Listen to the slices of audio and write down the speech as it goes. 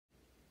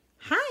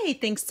Hi,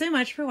 thanks so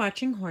much for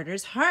watching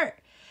Hoarder's Heart.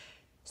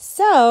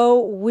 So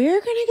we're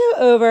going to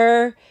go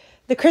over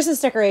the Christmas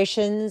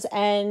decorations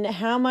and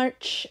how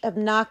much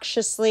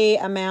obnoxiously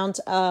amount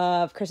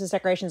of Christmas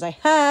decorations I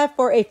have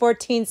for a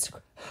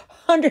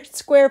 1,400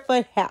 square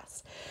foot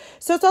house.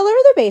 So it's all over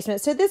the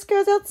basement. So this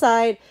goes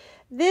outside.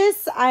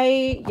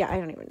 I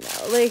don't even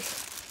know, like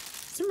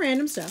some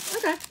random stuff.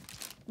 Okay.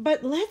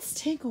 But let's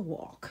take a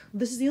walk.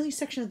 This is the only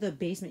section of the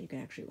basement you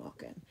can actually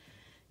walk in.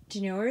 Do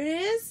you know where it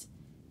is?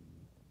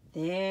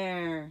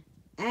 There.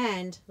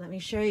 And let me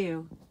show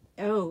you.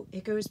 Oh,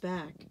 it goes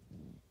back.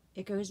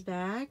 It goes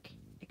back.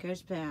 It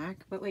goes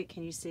back. But wait,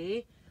 can you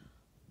see?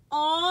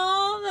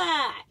 All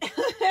that.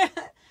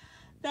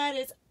 That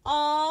is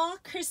all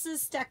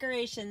Christmas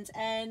decorations.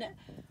 And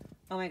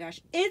oh my gosh,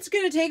 it's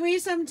going to take me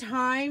some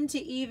time to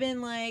even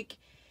like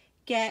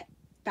get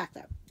back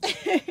there.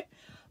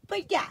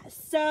 But yeah,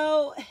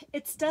 so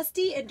it's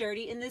dusty and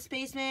dirty in this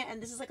basement.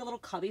 And this is like a little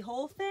cubby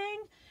hole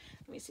thing.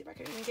 Let me see if I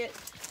can even get,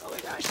 oh my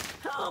gosh,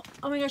 help.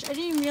 Oh my gosh, I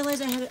didn't even realize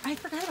I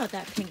forgot about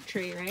that pink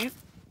tree, right?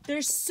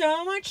 There's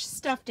so much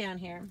stuff down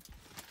here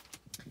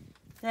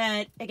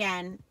that,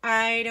 again,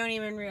 I don't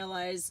even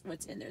realize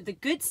what's in there. The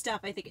good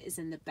stuff, I think, is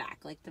in the back,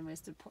 like the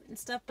most important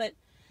stuff, but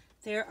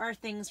there are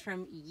things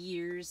from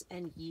years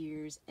and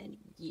years and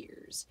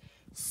years.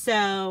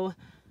 So,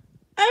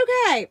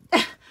 okay,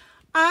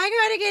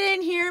 I gotta get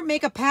in here,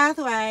 make a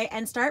pathway,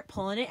 and start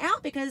pulling it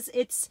out because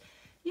it's,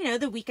 you know,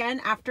 the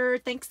weekend after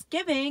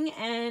Thanksgiving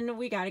and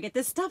we got to get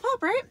this stuff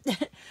up, right?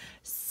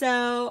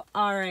 So,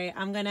 all right,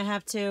 I'm going to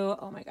have to,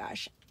 oh my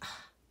gosh,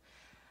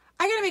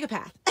 I got to make a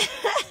path.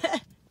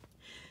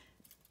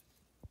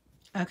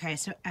 Okay,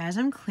 so as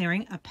I'm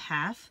clearing a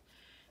path,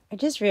 I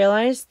just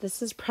realized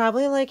this is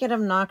probably like an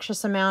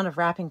obnoxious amount of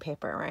wrapping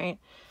paper, right?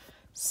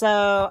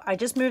 So I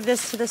just moved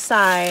this to the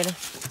side.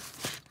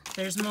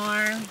 There's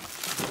more.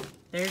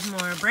 There's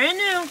more. Brand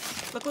new.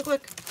 Look, look,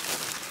 look.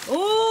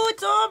 Oh,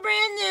 it's all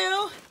brand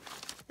new.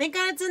 Thank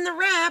God it's in the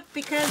wrap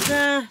because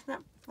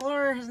that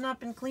floor has not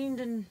been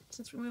cleaned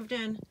since we moved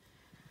in. And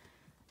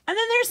then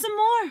there's some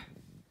more.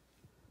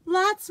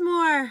 Lots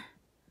more.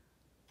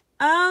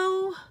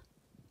 Oh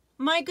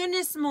my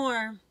goodness,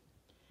 more.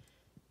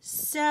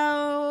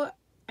 So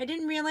I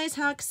didn't realize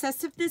how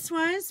excessive this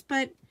was,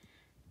 but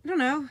I don't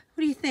know.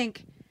 What do you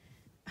think?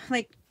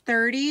 Like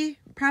 30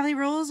 probably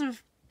rolls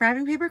of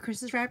wrapping paper,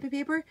 Christmas wrapping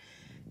paper.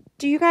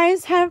 Do you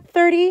guys have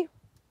 30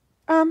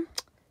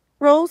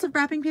 rolls of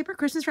wrapping paper,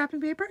 Christmas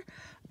wrapping paper?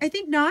 I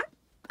think not.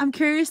 I'm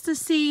curious to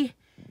see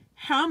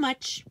how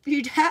much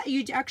you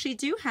actually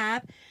do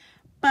have.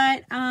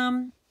 But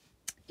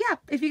yeah,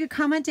 if you could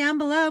comment down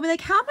below, be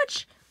like, how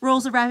much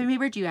rolls of wrapping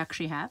paper do you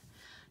actually have?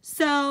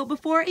 So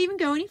before I even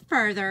go any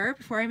further,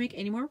 before I make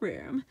any more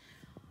room,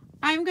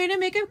 I'm going to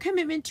make a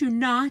commitment to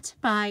not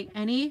buy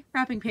any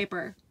wrapping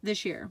paper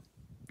this year.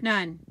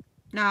 None.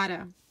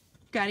 Nada.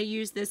 Got to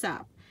use this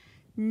up.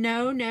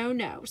 No, no,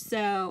 no.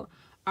 So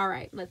all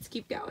right, let's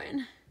keep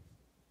going.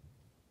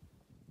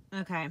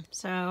 Okay,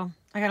 so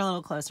I got a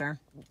little closer.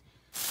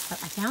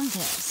 But I found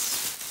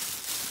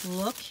this.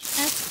 Look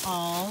at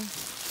all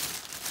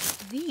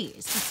these.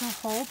 It's a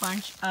whole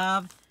bunch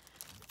of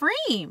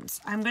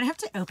frames. I'm going to have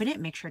to open it,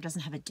 make sure it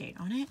doesn't have a date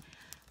on it.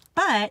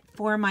 But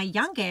for my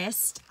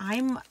youngest,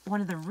 I'm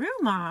one of the room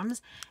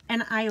moms,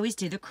 and I always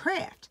do the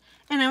craft.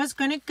 And I was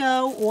going to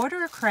go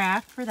order a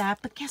craft for that,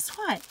 but guess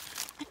what?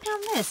 I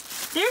found this.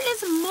 There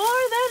is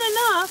more than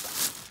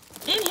enough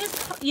in his,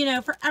 you know,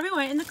 for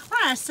everyone in the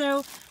class.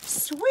 So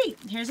sweet.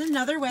 Here's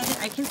another way that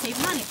I can save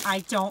money. I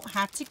don't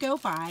have to go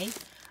buy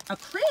a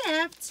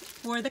craft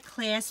for the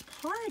class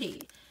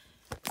party.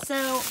 So,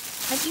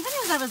 and even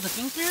as I was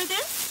looking through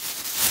this,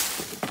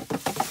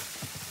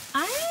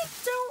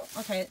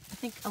 okay, I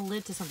think a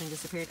lid to something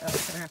disappeared. Oh,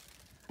 it's there.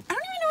 I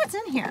don't even know what's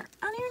in here.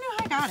 I don't even know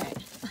how I got it.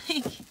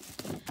 Like,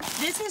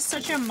 this is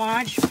such a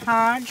Mod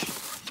Podge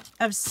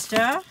of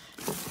stuff.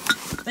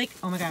 Like,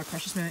 oh my God, a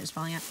precious moment is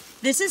falling out.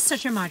 This is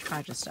such a Mod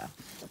Podge of stuff.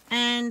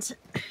 And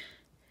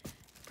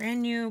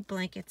brand new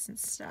blankets and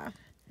stuff.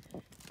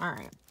 All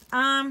right.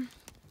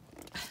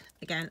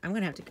 Again, I'm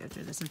going to have to go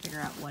through this and figure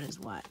out what is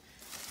what.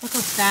 Look,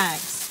 those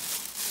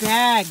bags.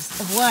 Bags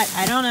of what?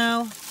 I don't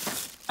know.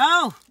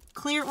 Oh,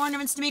 clear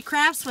ornaments to make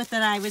crafts with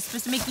that I was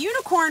supposed to make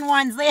unicorn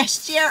ones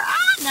last year.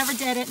 Ah, never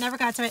did it. Never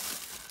got to it.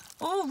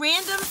 Oh,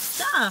 random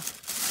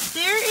stuff.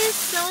 There is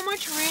so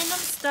much random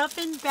stuff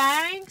in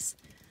bags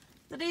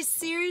that I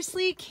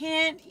seriously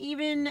can't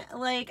even,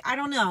 like, I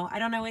don't know. I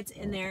don't know what's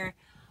in there,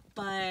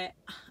 but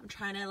I'm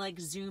trying to, like,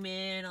 zoom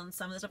in on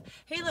some of the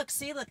stuff. Hey, look,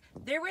 see, look.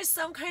 There was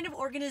some kind of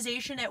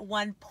organization at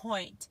one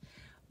point,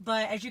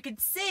 but as you can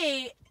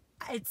see,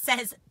 it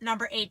says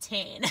number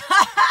 18.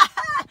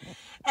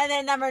 And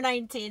then number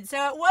 19. So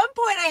at one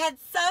point I had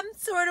some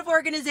sort of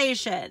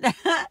organization.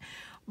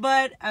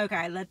 But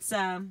okay, let's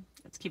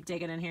keep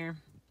digging in here.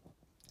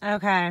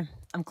 Okay,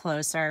 I'm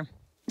closer.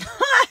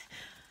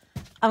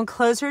 I'm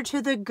closer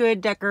to the good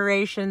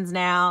decorations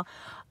now.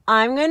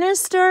 I'm gonna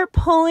start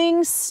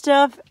pulling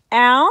stuff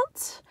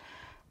out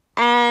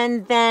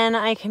And then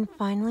I can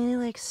finally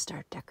like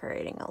start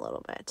decorating a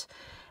little bit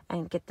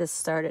and get this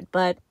started.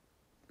 But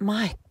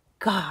my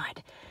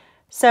God.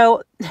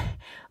 So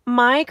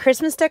my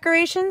Christmas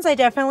decorations, I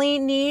definitely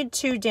need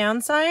to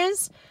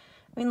downsize.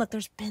 I mean, look,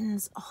 there's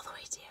bins all the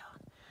way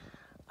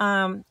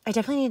down. I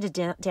definitely need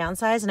to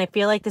downsize, and I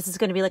feel like this is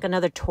going to be like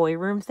another toy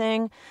room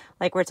thing,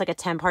 like where it's like a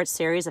 10-part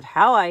series of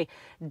how I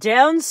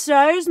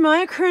downsize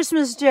my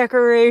Christmas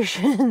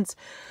decorations.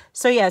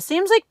 So yeah,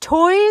 seems like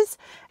toys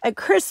at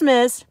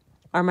Christmas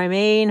are my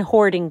main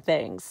hoarding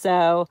things.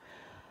 So,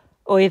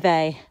 oy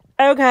vey.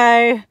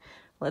 Okay,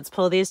 let's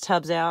pull these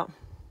tubs out.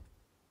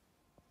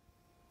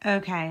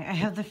 Okay, I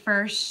have the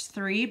first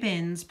 3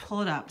 bins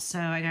pulled up. So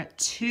I got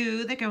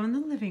 2 that go in the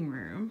living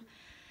room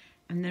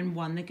and then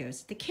 1 that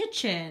goes to the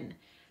kitchen.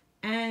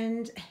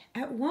 And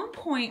at one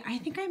point, I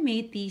think I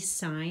made these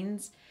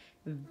signs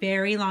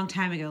very long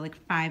time ago, like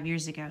 5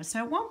 years ago. So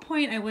at one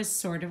point I was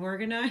sort of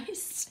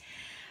organized.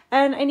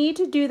 And I need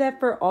to do that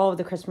for all of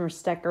the Christmas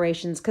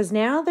decorations because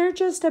now they're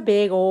just a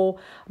big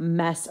old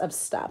mess of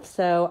stuff.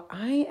 So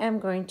I am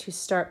going to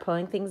start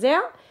pulling things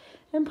out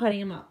and putting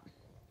them up.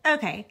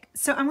 Okay,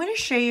 so I'm going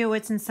to show you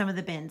what's in some of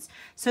the bins.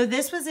 So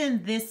this was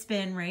in this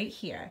bin right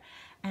here.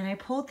 And I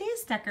pulled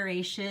these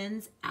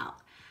decorations out.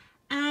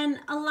 And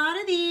a lot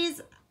of these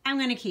I'm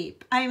going to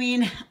keep. I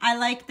mean, I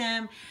like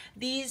them.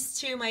 These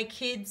 2 my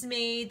kids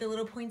made, the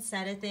little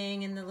poinsettia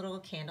thing and the little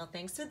candle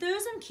thing. So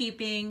those I'm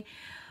keeping.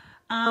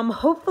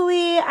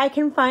 Hopefully I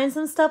can find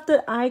some stuff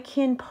that I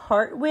can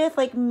part with,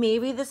 like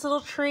maybe this little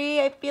tree.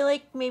 I feel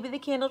like maybe the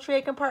candle tree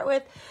I can part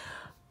with.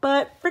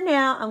 But for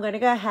now, I'm going to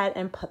go ahead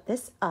and put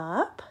this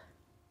up.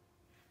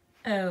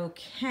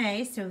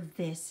 Okay, so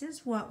this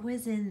is what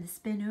was in this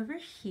bin over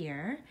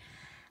here.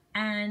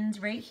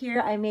 And right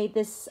here, I made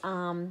this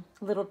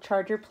little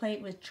charger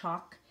plate with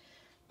chalk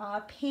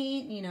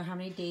paint. You know, how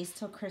many days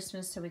till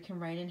Christmas, so we can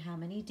write in how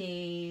many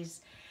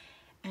days.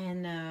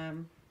 And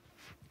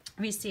let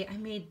me see, I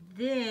made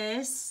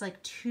this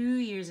like 2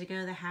 years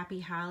ago, the Happy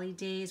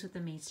Holidays with the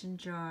mason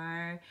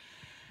jar.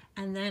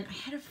 And then I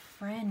had a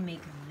friend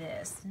make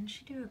this. Didn't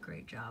she do a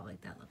great job?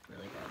 Like that looked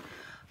really good.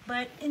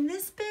 But in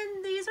this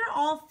bin, these are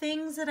all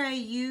things that I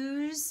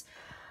use.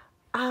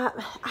 I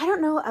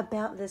don't know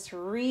about this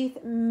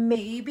wreath.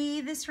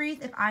 Maybe this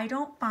wreath, if I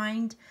don't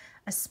find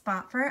a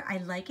spot for it, I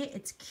like it.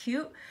 It's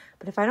cute.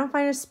 But if I don't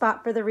find a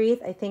spot for the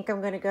wreath, I think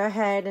I'm going to go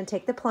ahead and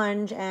take the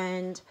plunge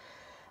and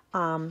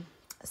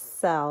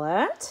sell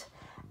it.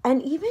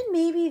 And even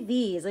maybe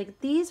these. Like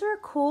these are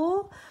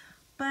cool,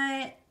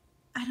 but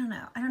I don't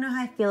know. I don't know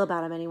how I feel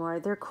about them anymore.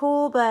 They're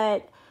cool,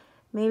 but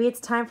maybe it's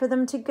time for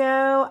them to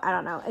go. I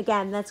don't know.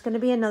 Again, that's going to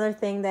be another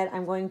thing that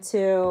I'm going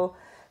to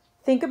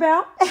think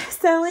about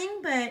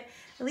selling, but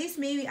at least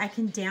maybe I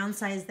can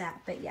downsize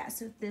that. But yeah,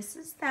 so this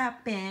is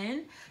that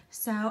bin.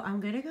 So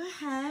I'm going to go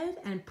ahead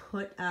and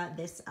put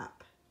this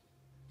up.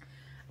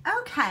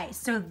 Okay,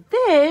 so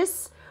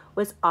this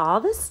was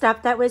all the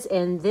stuff that was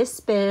in this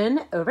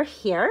bin over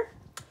here.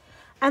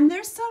 And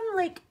there's some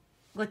like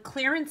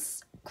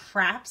clearance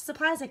craft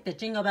supplies, like the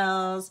jingle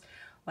bells,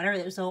 whatever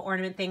those little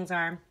ornament things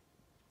are,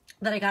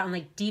 that I got on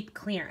like deep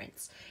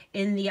clearance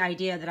in the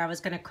idea that I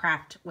was going to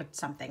craft with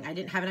something. I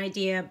didn't have an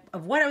idea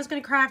of what I was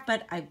going to craft,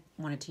 but I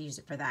wanted to use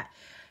it for that.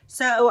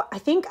 So I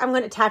think I'm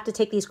going to have to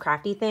take these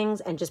crafty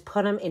things and just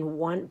put them in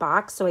one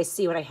box so I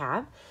see what I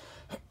have.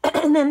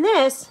 And then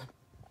this,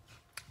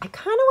 I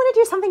kind of want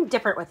to do something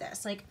different with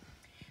this. Like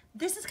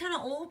this is kind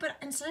of old, but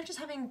instead of just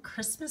having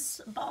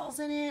Christmas balls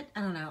in it,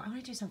 I don't know. I want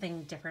to do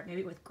something different,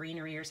 maybe with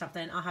greenery or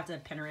something. I'll have to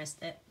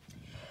Pinterest it.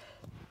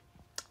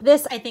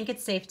 This, I think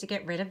it's safe to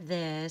get rid of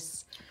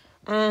this.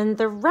 And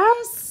the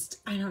rest,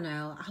 I don't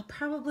know.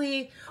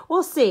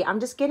 We'll see.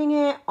 I'm just getting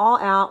it all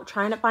out,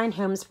 trying to find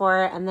homes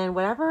for it. And then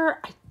whatever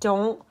I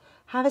don't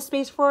have a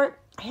space for it,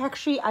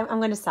 I'm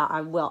going to sell.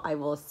 I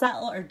will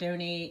sell or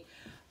donate.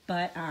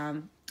 But,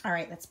 all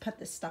right, let's put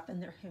this stuff in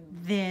their home.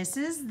 This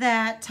is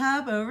that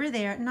tub over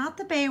there. Not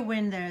the bay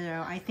window,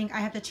 though. I think I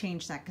have to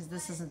change that because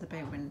this isn't the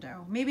bay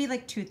window. Maybe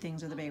like 2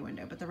 things are the bay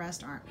window, but the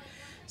rest aren't.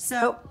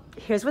 So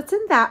here's what's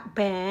in that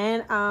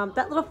bin.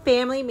 That little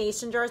family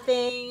mason jar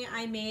thing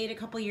I made a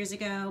couple years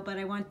ago, but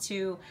I want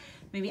to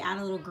maybe add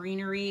a little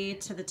greenery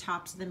to the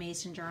tops of the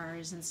mason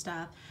jars and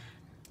stuff.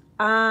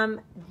 Let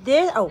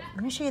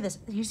me show you this.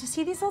 You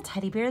see these little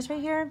teddy bears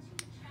right here?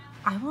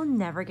 I will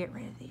never get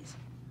rid of these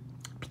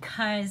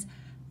because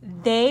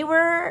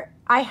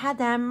I had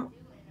them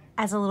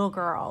as a little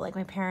girl, like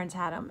my parents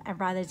had them and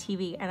by the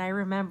TV. And I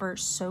remember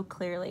so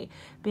clearly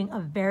being a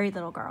very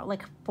little girl,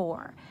 like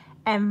 4.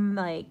 And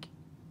like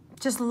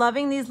just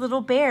loving these little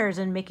bears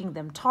and making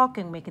them talk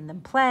and making them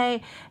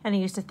play. And I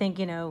used to think,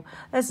 you know,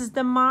 this is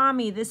the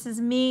mommy, this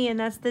is me, and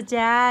that's the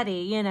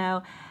daddy, you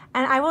know.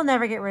 And I will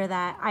never get rid of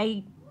that.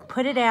 I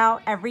put it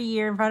out every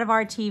year in front of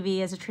our TV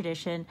as a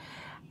tradition.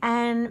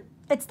 And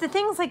it's the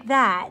things like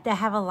that that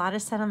have a lot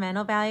of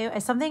sentimental value.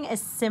 As something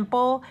as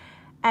simple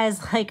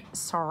as like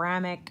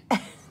ceramic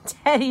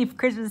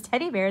Christmas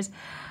teddy bears,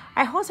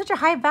 I hold such a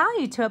high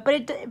value to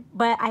it.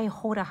 But I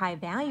hold a high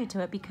value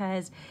to it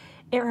because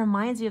it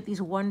reminds me of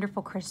these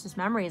wonderful Christmas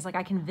memories. Like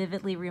I can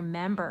vividly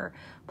remember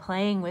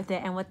playing with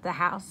it and what the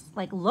house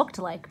like looked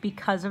like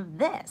because of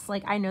this.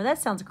 Like I know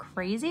that sounds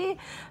crazy.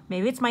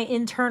 Maybe it's my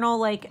internal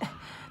like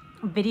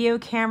video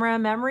camera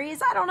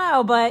memories. I don't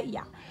know, but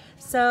yeah.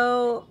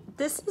 So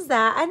this is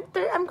that. I'm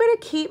going to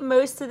keep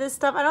most of this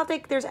stuff. I don't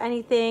think there's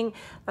anything,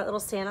 that little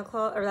Santa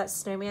Claus or that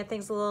snowman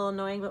thing's a little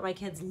annoying, but my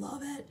kids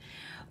love it.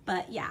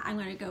 But yeah, I'm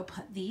going to go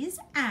put these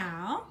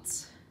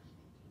out.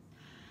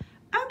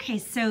 Okay,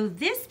 so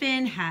this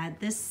bin had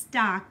the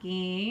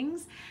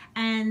stockings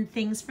and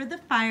things for the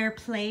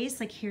fireplace.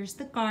 Like here's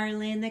the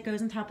garland that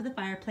goes on top of the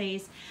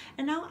fireplace.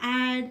 And I'll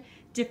add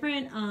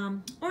different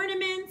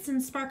ornaments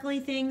and sparkly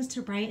things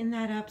to brighten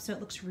that up so it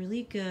looks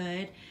really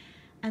good.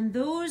 And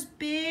those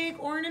big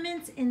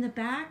ornaments in the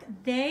back,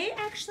 they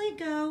actually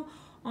go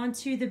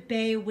onto the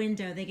bay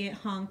window. They get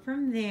hung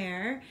from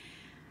there.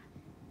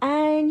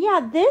 And yeah,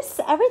 everything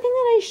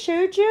that I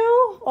showed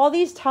you, all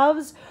these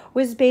tubs,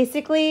 was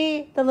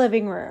basically the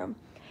living room.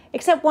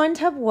 Except one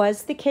tub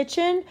was the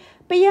kitchen.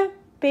 But yeah,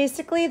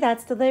 basically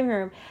that's the living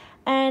room.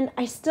 And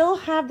I still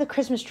have the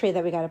Christmas tree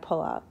that we got to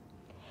pull up.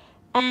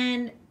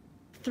 And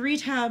 3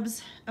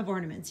 tubs of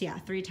ornaments. Yeah,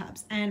 3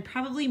 tubs. And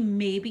probably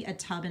maybe a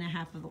tub and a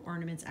half of the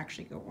ornaments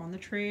actually go on the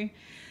tree.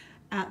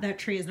 That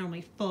tree is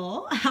normally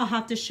full. I'll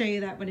have to show you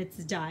that when it's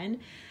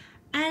done.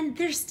 And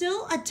there's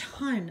still a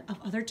ton of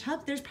other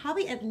tubs. There's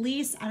probably at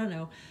least, I don't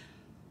know,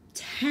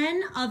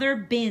 10 other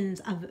bins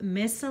of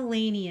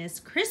miscellaneous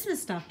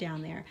Christmas stuff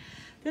down there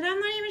that I'm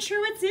not even sure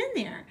what's in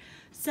there.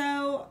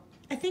 So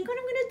I think what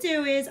I'm gonna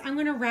do is I'm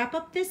gonna wrap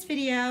up this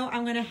video.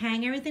 I'm gonna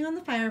hang everything on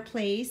the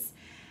fireplace.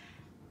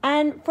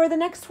 And for the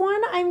next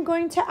one, I'm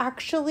going to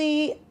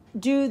actually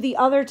do the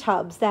other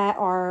tubs that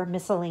are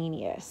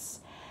miscellaneous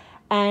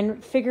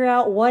and figure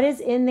out what is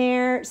in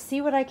there,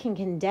 see what I can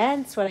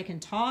condense, what I can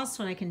toss,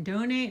 what I can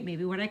donate,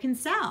 maybe what I can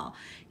sell.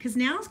 Because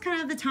now is kind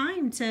of the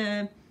time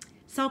to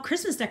sell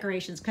Christmas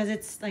decorations because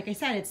it's, like I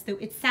said,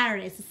 it's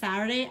Saturday. It's the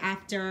Saturday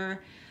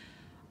after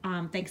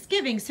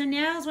Thanksgiving. So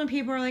now is when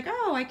people are like,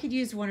 oh, I could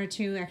use 1 or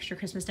 2 extra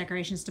Christmas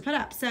decorations to put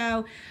up.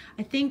 So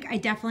I think I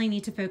definitely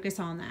need to focus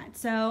on that.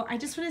 So I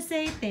just want to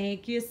say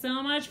thank you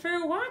so much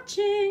for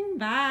watching.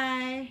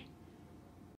 Bye.